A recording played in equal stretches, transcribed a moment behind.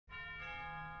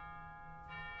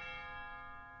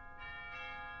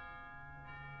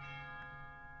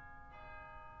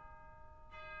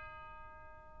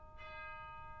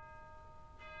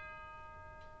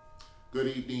Good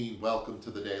evening. Welcome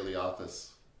to the Daily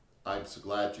Office. I'm so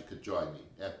glad you could join me,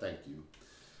 and thank you.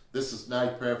 This is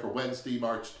night prayer for Wednesday,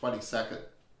 March 22nd.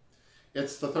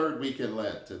 It's the third week in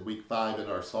Lent and week 5 in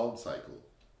our psalm cycle.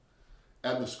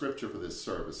 And the scripture for this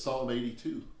service, Psalm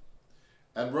 82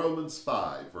 and Romans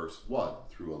 5, verse 1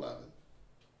 through 11.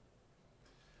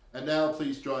 And now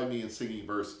please join me in singing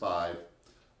verse 5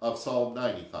 of Psalm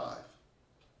 95.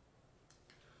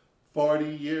 40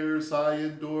 years I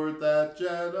endured that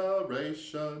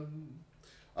generation.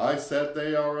 I said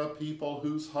they are a people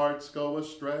whose hearts go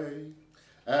astray,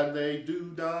 and they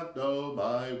do not know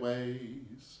my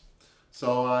ways.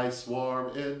 So I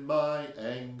swore in my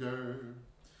anger,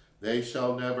 they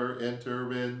shall never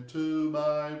enter into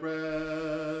my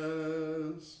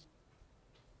rest.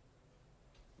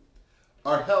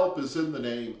 Our help is in the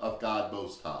name of God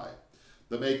Most High,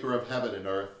 the maker of heaven and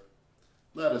earth.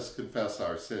 Let us confess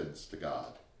our sins to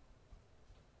God.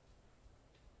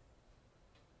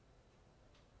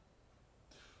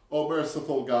 O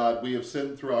merciful God, we have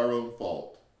sinned through our own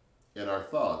fault, in our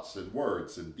thoughts and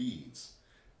words and deeds,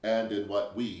 and in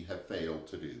what we have failed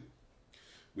to do.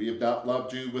 We have not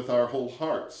loved you with our whole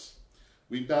hearts.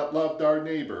 We've not loved our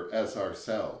neighbor as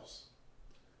ourselves.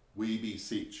 We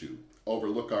beseech you,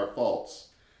 overlook our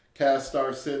faults, cast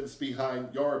our sins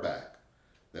behind your back,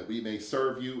 that we may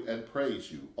serve you and praise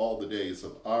you all the days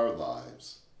of our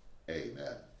lives.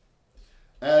 Amen.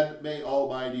 And may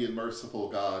Almighty and merciful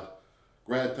God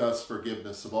grant us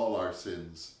forgiveness of all our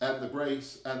sins and the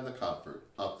grace and the comfort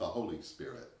of the Holy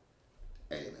Spirit.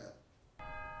 Amen.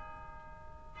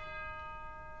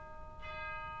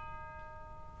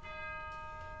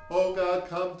 O God,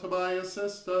 come to my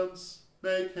assistance.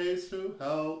 Make haste to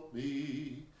help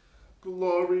me.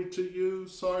 Glory to you,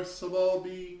 source of all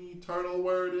being, eternal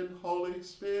Word and Holy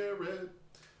Spirit,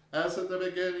 as in the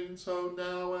beginning, so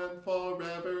now and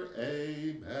forever.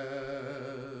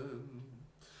 Amen.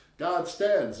 God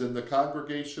stands in the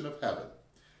congregation of heaven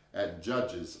and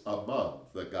judges among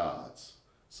the gods.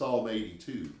 Psalm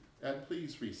 82, and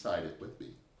please recite it with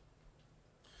me.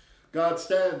 God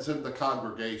stands in the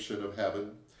congregation of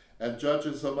heaven and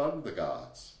judges among the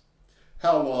gods.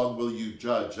 How long will you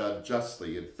judge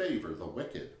unjustly and favor the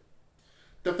wicked?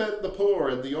 Defend the poor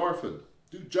and the orphan.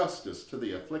 Do justice to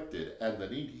the afflicted and the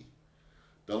needy.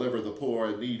 Deliver the poor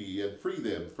and needy and free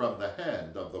them from the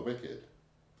hand of the wicked.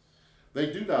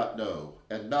 They do not know,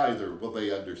 and neither will they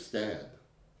understand.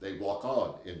 They walk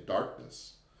on in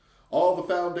darkness. All the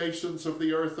foundations of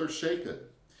the earth are shaken.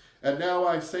 And now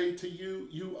I say to you,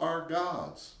 you are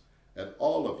gods, and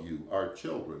all of you are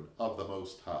children of the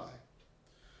Most High.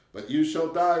 But you shall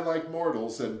die like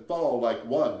mortals and fall like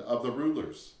one of the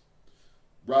rulers.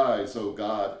 Rise, O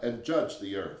God, and judge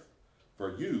the earth,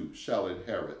 for you shall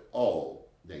inherit all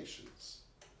nations.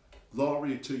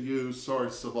 Glory to you,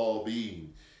 source of all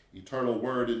being, eternal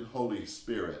Word and Holy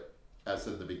Spirit, as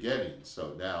in the beginning,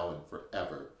 so now and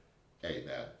forever.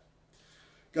 Amen.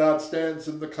 God stands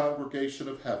in the congregation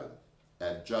of heaven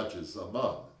and judges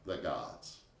among the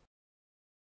gods.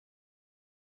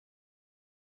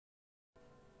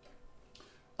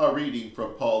 A reading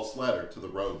from Paul's letter to the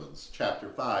Romans, chapter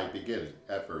 5, beginning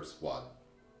at verse 1.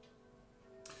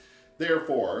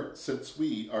 Therefore, since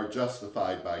we are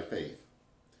justified by faith,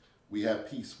 we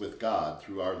have peace with God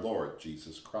through our Lord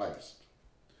Jesus Christ,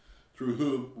 through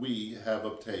whom we have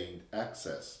obtained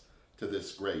access to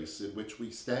this grace in which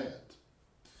we stand.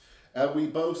 And we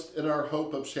boast in our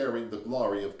hope of sharing the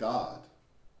glory of God.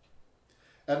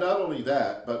 And not only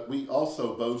that, but we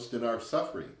also boast in our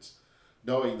sufferings,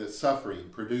 knowing that suffering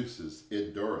produces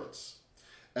endurance,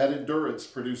 and endurance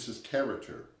produces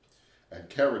character, and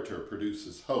character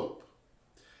produces hope.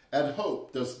 And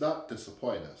hope does not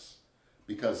disappoint us,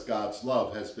 because God's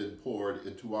love has been poured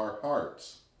into our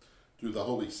hearts through the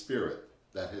Holy Spirit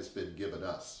that has been given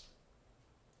us.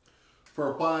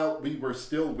 For while we were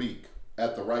still weak,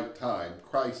 at the right time,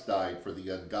 Christ died for the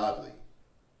ungodly.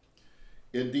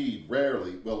 Indeed,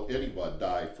 rarely will anyone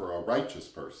die for a righteous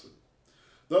person,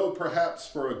 though perhaps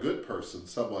for a good person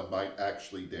someone might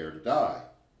actually dare to die.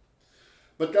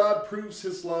 But God proves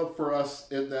his love for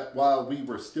us in that while we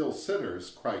were still sinners,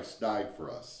 Christ died for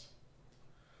us.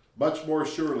 Much more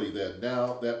surely then,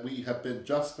 now that we have been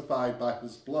justified by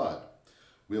his blood,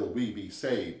 will we be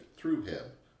saved through him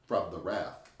from the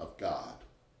wrath of God.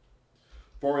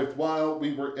 For if while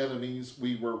we were enemies,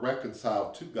 we were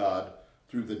reconciled to God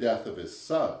through the death of his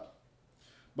Son,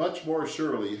 much more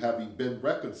surely, having been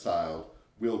reconciled,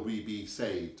 will we be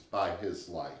saved by his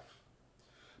life.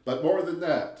 But more than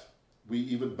that, we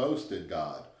even boast in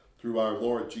God through our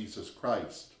Lord Jesus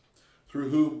Christ, through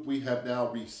whom we have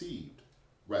now received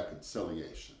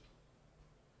reconciliation.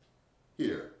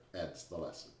 Hear ends the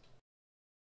lesson.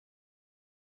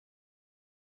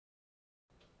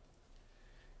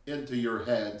 Into your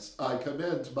hands I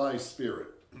commend my spirit.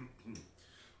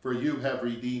 For you have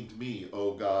redeemed me,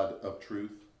 O God of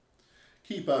truth.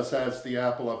 Keep us as the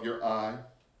apple of your eye.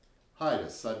 Hide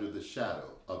us under the shadow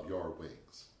of your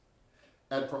wings.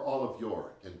 And for all of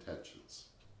your intentions.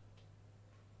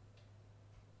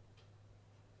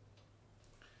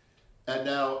 And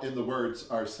now, in the words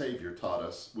our Savior taught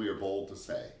us, we are bold to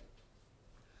say,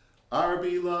 Our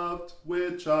beloved,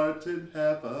 which art in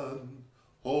heaven,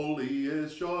 holy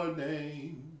is your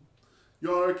name.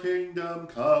 Your kingdom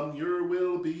come, your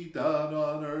will be done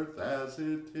on earth as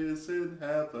it is in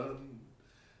heaven.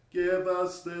 Give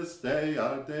us this day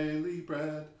our daily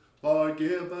bread.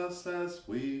 Forgive us as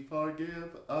we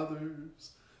forgive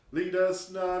others. Lead us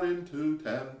not into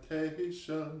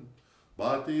temptation,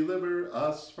 but deliver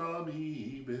us from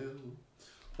evil.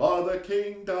 For the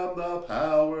kingdom, the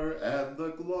power, and the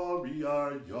glory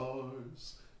are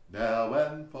yours, now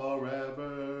and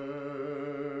forever.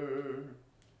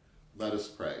 Let us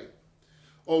pray.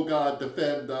 O God,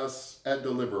 defend us and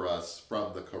deliver us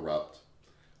from the corrupt.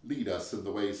 Lead us in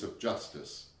the ways of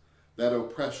justice, that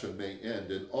oppression may end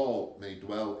and all may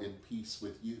dwell in peace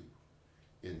with you.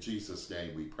 In Jesus'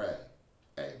 name we pray.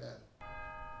 Amen.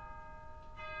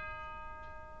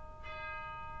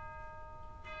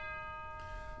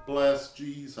 Bless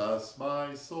Jesus,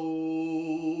 my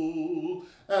soul,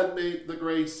 and may the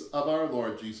grace of our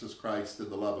Lord Jesus Christ and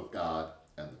the love of God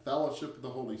and the fellowship of the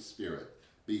Holy Spirit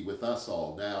be with us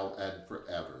all now and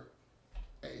forever.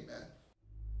 Amen.